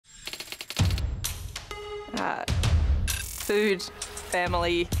Food,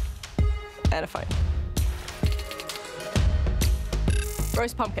 family, and a phone.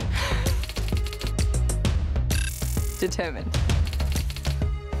 Roast pumpkin. Determined.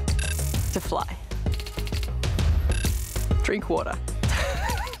 To fly. Drink water.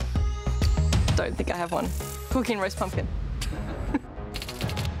 Don't think I have one. Cooking roast pumpkin.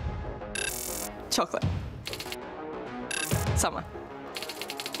 Chocolate. Summer.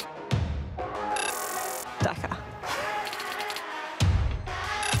 Dakar.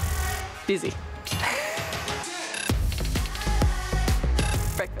 Busy.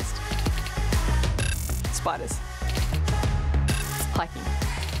 Breakfast. Spiders. Hiking.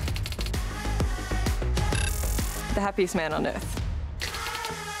 The happiest man on earth.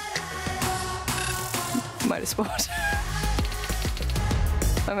 Motorsport.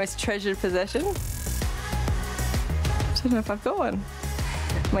 My most treasured possession? I don't know if I've got one.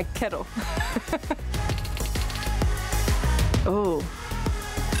 My kettle. Oh.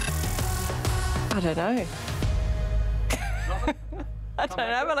 I don't know. I don't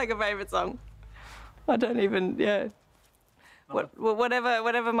have like a favourite song. I don't even, yeah.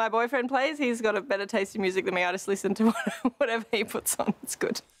 Whatever my boyfriend plays, he's got a better taste in music than me. I just listen to whatever he puts on. It's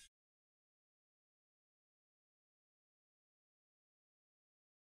good.